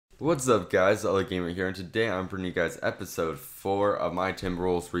What's up, guys? LA Gamer here, and today I'm bringing you guys episode 4 of my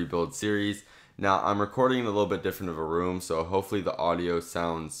Timberwolves rebuild series. Now, I'm recording in a little bit different of a room, so hopefully the audio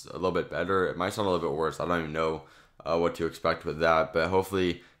sounds a little bit better. It might sound a little bit worse. I don't even know what to expect with that, but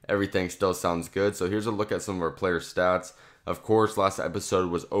hopefully everything still sounds good. So here's a look at some of our player stats. Of course, last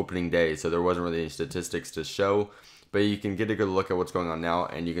episode was opening day, so there wasn't really any statistics to show, but you can get a good look at what's going on now,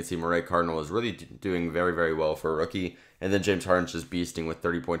 and you can see Harden is really doing very, very well for a rookie. And then James Harden's just beasting with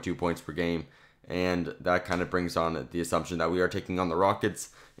 30.2 points per game. And that kind of brings on the assumption that we are taking on the Rockets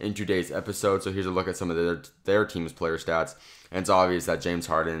in today's episode. So here's a look at some of their team's player stats. And it's obvious that James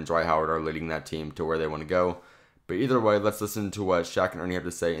Harden and Dwight Howard are leading that team to where they want to go. But either way, let's listen to what Shaq and Ernie have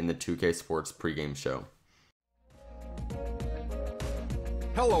to say in the 2K Sports pregame show.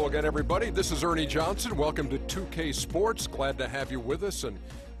 Hello again, everybody. This is Ernie Johnson. Welcome to 2K Sports. Glad to have you with us. And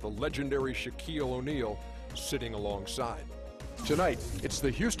the legendary Shaquille O'Neal sitting alongside. Tonight, it's the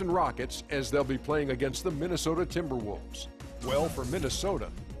Houston Rockets as they'll be playing against the Minnesota Timberwolves. Well, for Minnesota,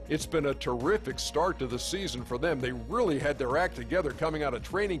 it's been a terrific start to the season for them. They really had their act together coming out of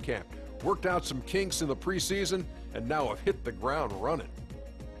training camp, worked out some kinks in the preseason, and now have hit the ground running.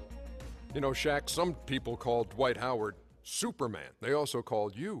 You know, Shaq, some people call Dwight Howard Superman. They also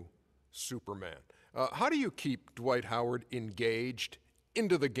called you Superman. How do you keep Dwight Howard engaged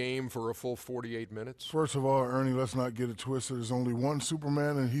into the game for a full 48 minutes? First of all, Ernie, let's not get it twisted. There's only one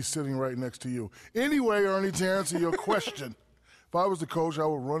Superman, and he's sitting right next to you. Anyway, Ernie, to answer your question, if I was the coach, I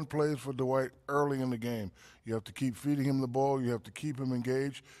would run plays for Dwight early in the game. You have to keep feeding him the ball. You have to keep him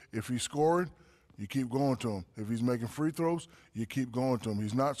engaged. If he's scoring, you keep going to him. If he's making free throws, you keep going to him.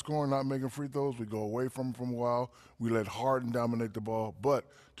 He's not scoring, not making free throws, we go away from him for a while. We let Harden dominate the ball. But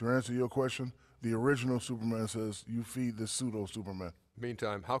to answer your question, the original Superman says you feed the pseudo-Superman.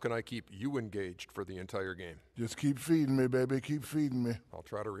 Meantime, how can I keep you engaged for the entire game? Just keep feeding me, baby. Keep feeding me. I'll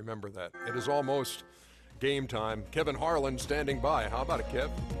try to remember that. It is almost game time. Kevin Harlan standing by. How about it,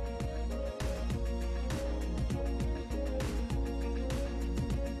 Kev?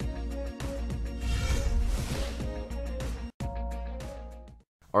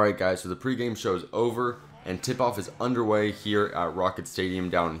 Alright, guys, so the pregame show is over, and tip-off is underway here at Rocket Stadium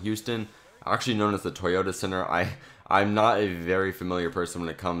down in Houston, actually known as the Toyota Center. I'm not a very familiar person when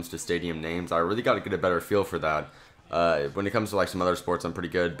it comes to stadium names. I really got to get a better feel for that. When it comes to like some other sports, I'm pretty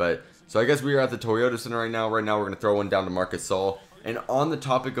good. But so I guess we are at the Toyota Center right now. Right now, we're going to throw one down to Marc Gasol. And on the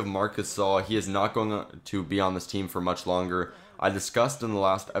topic of Marc Gasol, he is not going to be on this team for much longer. I discussed in the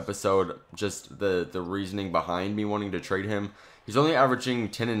last episode just the reasoning behind me wanting to trade him. He's only averaging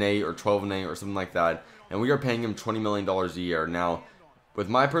 10-8 or 12-8 or something like that. And we are paying him $20 million a year. Now, with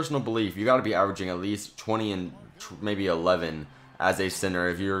my personal belief, you got to be averaging at least 20 and maybe 11 as a center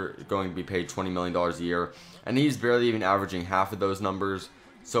if you're going to be paid $20 million a year. And he's barely even averaging half of those numbers.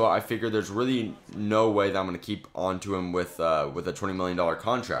 So I figure there's really no way that I'm going to keep on to him with a $20 million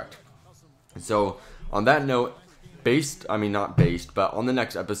contract. So on that note, not based, but on the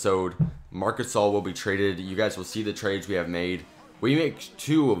next episode, Marc Gasol will be traded. You guys will see the trades we have made. We make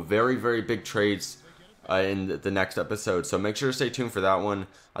two very, very big trades in the next episode, so make sure to stay tuned for that one.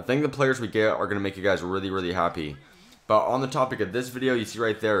 I think the players we get are going to make you guys really, really happy. But on the topic of this video, you see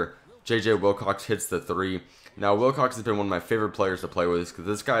right there, JJ Wilcox hits the 3. Now, Wilcox has been one of my favorite players to play with because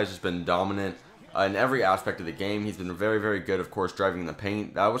this guy has just been dominant in every aspect of the game. He's been very, very good, of course, driving the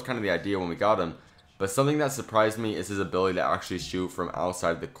paint. That was kind of the idea when we got him. But something that surprised me is his ability to actually shoot from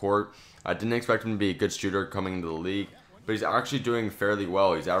outside the court. I didn't expect him to be a good shooter coming into the league, but he's actually doing fairly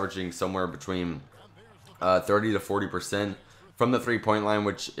well. He's averaging somewhere between 30 to 40% from the three-point line,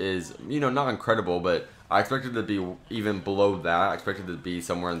 which is, not incredible, but I expected it to be even below that. I expected it to be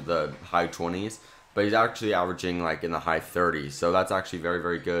somewhere in the high 20s, but he's actually averaging like in the high 30s. So that's actually very,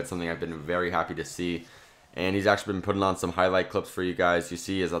 very good. Something I've been very happy to see. And he's actually been putting on some highlight clips for you guys. You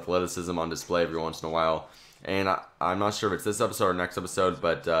see his athleticism on display every once in a while. And I'm not sure if it's this episode or next episode,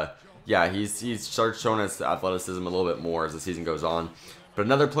 but yeah, he's started showing us athleticism a little bit more as the season goes on. But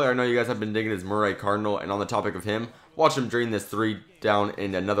another player I know you guys have been digging is Harden, and on the topic of him, watch him drain this 3 down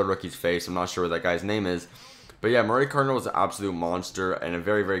in another rookie's face. I'm not sure what that guy's name is. But yeah, Harden was an absolute monster and a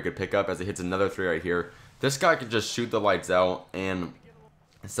very, very good pickup as he hits another 3 right here. This guy could just shoot the lights out, and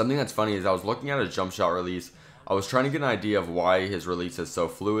something that's funny is I was looking at his jump shot release. I was trying to get an idea of why his release is so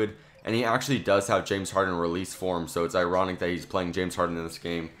fluid, and he actually does have James Harden release form, so it's ironic that he's playing James Harden in this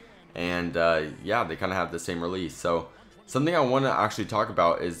game. And yeah, they kind of have the same release. So something I want to actually talk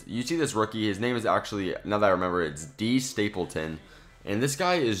about is, you see this rookie, his name is actually, now that I remember, it's D. Stapleton. And this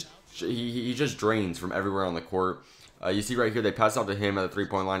guy is, he just drains from everywhere on the court. You see right here, they pass out to him at the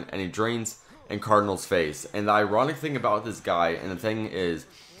three-point line, and he drains in Cardinals' face. And the ironic thing about this guy, and the thing is,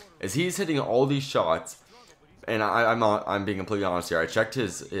 is he's hitting all these shots, and I'm being completely honest here. I checked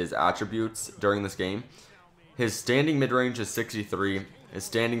his attributes during this game. His standing mid-range is 63. His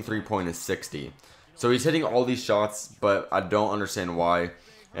standing three-point is 60. So he's hitting all these shots, but I don't understand why.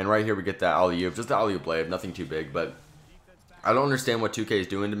 And right here we get that alley-oop, just the alley-oop blade, nothing too big, but I don't understand what 2K is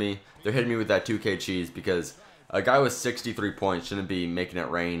doing to me. They're hitting me with that 2K cheese because a guy with 63 points shouldn't be making it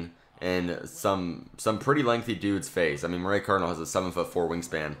rain in some pretty lengthy dude's face. I mean, Murray Cardinal has a 7'4"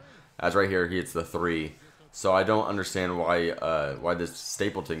 wingspan, as right here he hits the 3. So I don't understand why this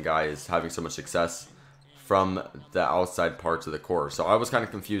Stapleton guy is having so much success from the outside parts of the court. So I was kind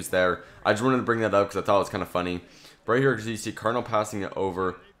of confused there. I just wanted to bring that up because I thought it was kind of funny. Right here, because you see Cardinal passing it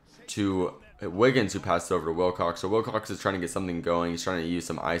over to Wiggins, who passed it over to Wilcox. So Wilcox is trying to get something going. He's trying to use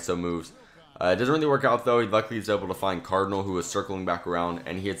some ISO moves. It doesn't really work out, though. Luckily, he's able to find Cardinal, who is circling back around,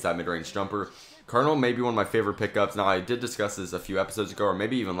 and he hits that mid-range jumper. Cardinal may be one of my favorite pickups. Now, I did discuss this a few episodes ago, or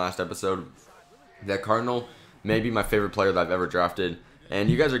maybe even last episode, that Cardinal may be my favorite player that I've ever drafted. And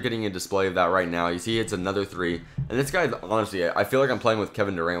you guys are getting a display of that right now. You see he hits another 3. And this guy, honestly, I feel like I'm playing with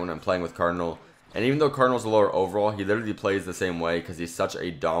Kevin Durant when I'm playing with Cardinal. And even though Cardinal's a lower overall, he literally plays the same way because he's such a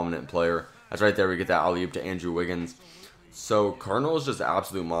dominant player. That's right there. We get that alley-oop to Andrew Wiggins. So Cardinal is just an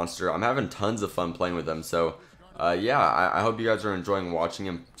absolute monster. I'm having tons of fun playing with him. So, yeah, I hope you guys are enjoying watching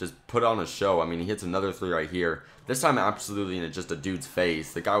him just put on a show. I mean, he hits another 3 right here. This time, absolutely in just a dude's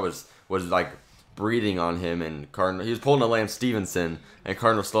face. The guy was like breathing on him, and Cardinal, he was pulling a Lance Stevenson, and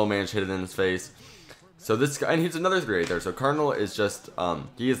Cardinal slow managed hit it in his face. So this guy, and he's another 3 right there. So Cardinal is just,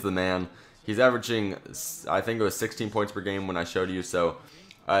 he is the man. He's averaging, I think it was 16 points per game when I showed you. So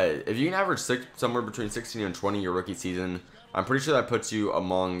if you can average somewhere between 16 and 20 your rookie season, I'm pretty sure that puts you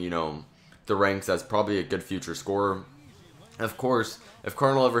among, the ranks as probably a good future scorer. Of course, if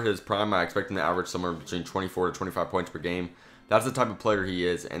Cardinal ever hit his prime, I expect him to average somewhere between 24 to 25 points per game. That's the type of player he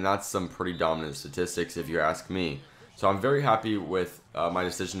is, and that's some pretty dominant statistics if you ask me. So I'm very happy with my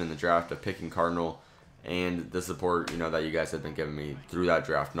decision in the draft of picking Cardinal and the support, that you guys have been giving me through that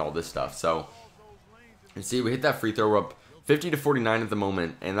draft and all this stuff. So, you see, we hit that free throw. We're up 50 to 49 at the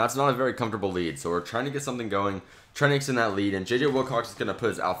moment, and that's not a very comfortable lead. So we're trying to get something going, trying to extend that lead, and J.J. Wilcox is going to put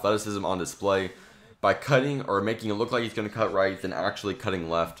his athleticism on display by cutting or making it look like he's going to cut right, then actually cutting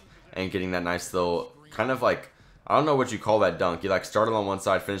left and getting that nice little kind of like, I don't know what you call that dunk. He started on one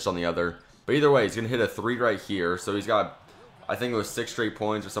side, finished on the other. But either way, he's going to hit a 3 right here. So he's got, I think it was 6 straight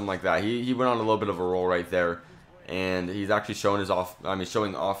points or something like that. He went on a little bit of a roll right there. And he's actually showing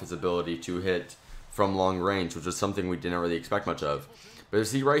showing off his ability to hit from long range, which is something we didn't really expect much of. But you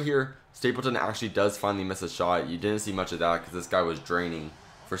see right here, Stapleton actually does finally miss a shot. You didn't see much of that because this guy was draining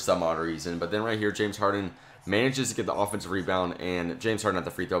for some odd reason. But then right here, James Harden manages to get the offensive rebound. And James Harden at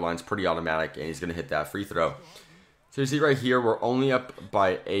the free throw line is pretty automatic. And he's going to hit that free throw. So you see right here, we're only up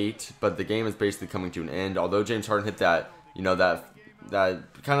by 8, but the game is basically coming to an end. Although James Harden hit that, that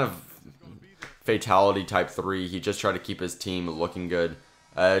kind of fatality type 3, he just tried to keep his team looking good.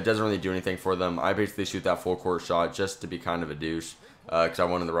 It doesn't really do anything for them. I basically shoot that full court shot just to be kind of a douche because I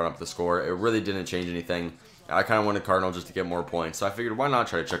wanted to run up the score. It really didn't change anything. I kind of wanted Cardinal just to get more points. So I figured, why not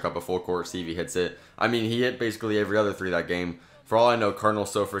try to check up a full court, see if he hits it. I mean, he hit basically every other 3 that game. For all I know,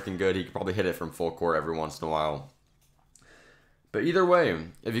 Cardinal's so freaking good, he could probably hit it from full court every once in a while. But either way,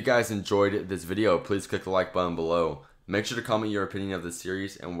 if you guys enjoyed this video, please click the like button below. Make sure to comment your opinion of this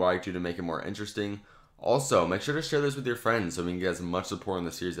series and what I do to make it more interesting. Also, make sure to share this with your friends so we can get as much support in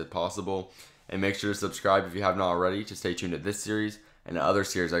the series as possible. And make sure to subscribe if you have not already to stay tuned to this series and the other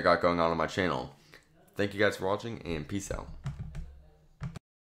series I got going on my channel. Thank you guys for watching, and peace out.